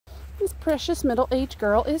This precious middle-aged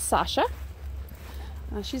girl is Sasha.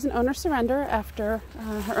 She's an owner surrender after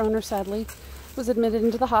her owner sadly was admitted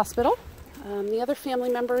into the hospital. The other family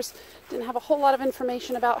members didn't have a whole lot of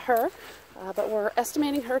information about her, but we're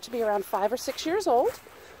estimating her to be around 5 or 6 years old.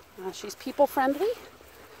 She's people-friendly.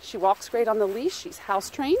 She walks great on the leash. She's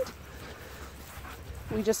house-trained.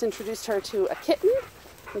 We just introduced her to a kitten,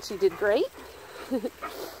 and she did great. Let's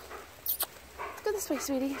go this way,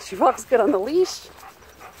 sweetie. She walks good on the leash.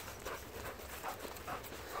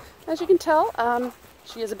 As you can tell,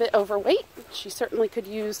 she is a bit overweight. She certainly could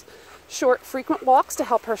use short, frequent walks to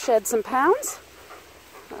help her shed some pounds.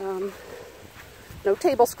 No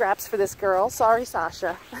table scraps for this girl. Sorry,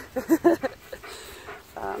 Sasha.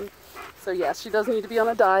 So yes, she does need to be on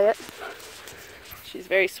a diet. She's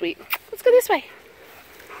very sweet. Let's go this way.